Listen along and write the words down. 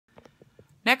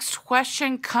Next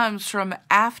question comes from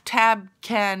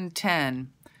AftabCan10.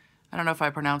 I don't know if I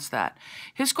pronounced that.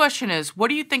 His question is, what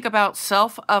do you think about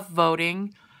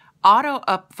self-upvoting,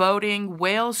 auto-upvoting,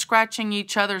 whales scratching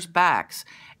each other's backs?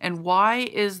 And why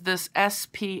is this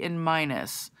SP in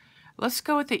minus? Let's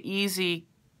go with the easy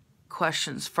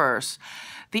questions first.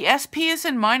 The SP is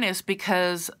in minus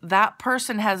because that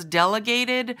person has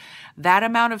delegated that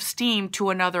amount of steam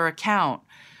to another account.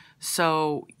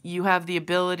 So you have the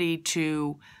ability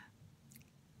to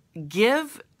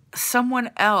give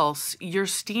someone else your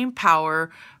steam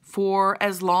power for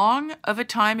as long of a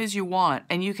time as you want,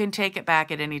 and you can take it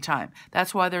back at any time.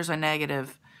 That's why there's a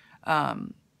negative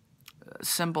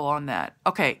symbol on that.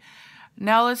 Okay,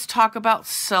 now let's talk about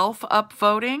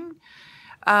self-upvoting.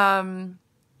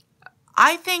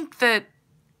 I think that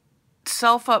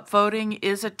self-upvoting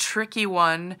is a tricky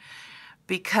one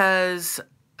because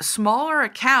smaller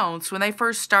accounts, when they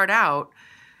first start out,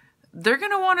 they're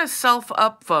going to want to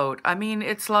self-upvote. I mean,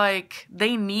 it's like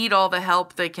they need all the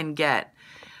help they can get.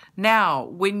 Now,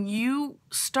 when you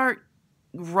start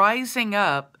rising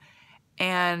up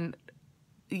and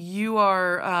you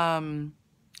are,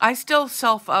 I still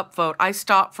self-upvote. I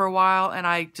stopped for a while and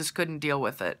I just couldn't deal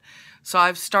with it. So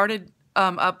I've started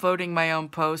upvoting my own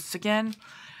posts again.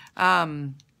 I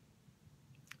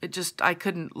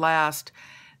couldn't last.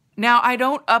 Now, I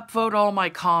don't upvote all my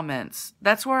comments.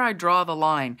 That's where I draw the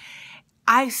line.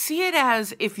 I see it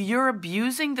as if you're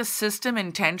abusing the system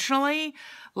intentionally,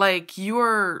 like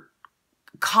you're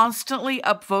constantly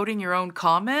upvoting your own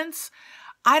comments.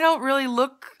 I don't really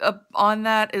look on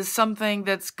that as something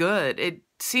that's good. It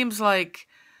seems like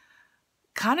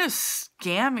kind of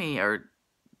scammy or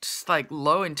just like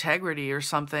low integrity or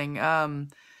something.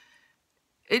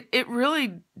 It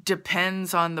really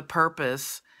depends on the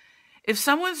purpose. If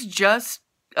someone's just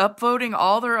upvoting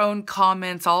all their own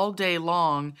comments all day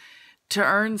long to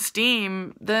earn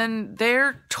steam, then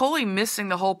they're totally missing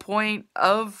the whole point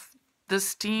of the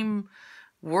Steam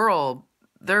world.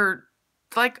 They're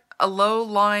like a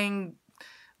low-lying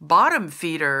bottom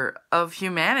feeder of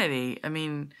humanity. I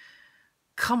mean,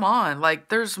 come on. Like,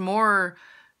 there's more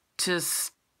to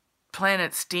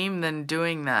Planet Steam than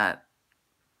doing that.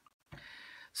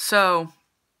 So,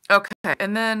 okay.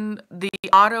 And then the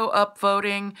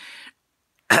auto-upvoting.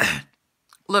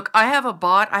 Look, I have a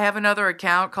bot. I have another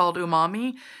account called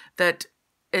Umami that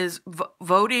is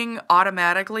voting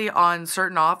automatically on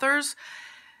certain authors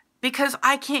because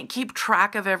I can't keep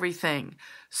track of everything.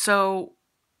 So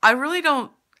I really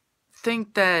don't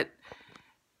think that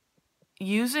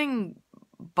using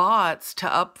bots to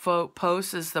upvote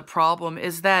posts is the problem.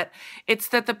 Is that it's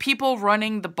that the people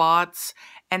running the bots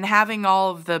and having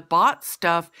all of the bot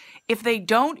stuff, if they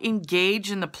don't engage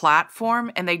in the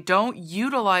platform and they don't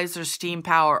utilize their Steam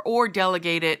power or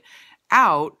delegate it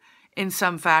out in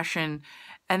some fashion,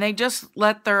 and they just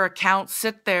let their account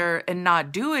sit there and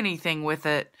not do anything with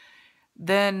it,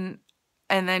 and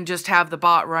then just have the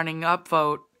bot running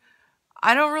upvote,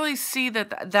 I don't really see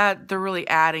that they're really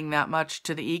adding that much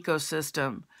to the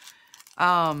ecosystem.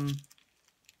 Now,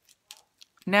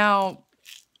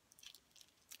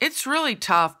 it's really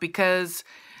tough because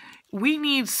we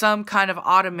need some kind of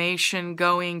automation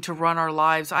going to run our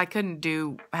lives. I couldn't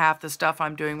do half the stuff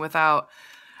I'm doing without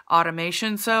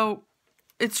automation. So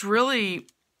it's really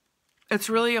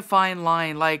a fine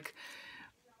line. Like,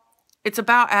 it's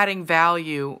about adding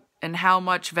value and how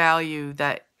much value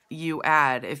that you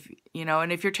add. If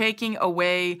and if you're taking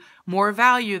away more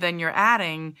value than you're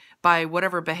adding by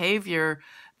whatever behavior,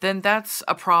 then that's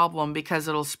a problem because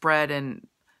it'll spread and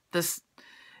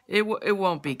it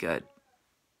won't be good.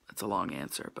 That's a long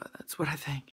answer, but that's what I think.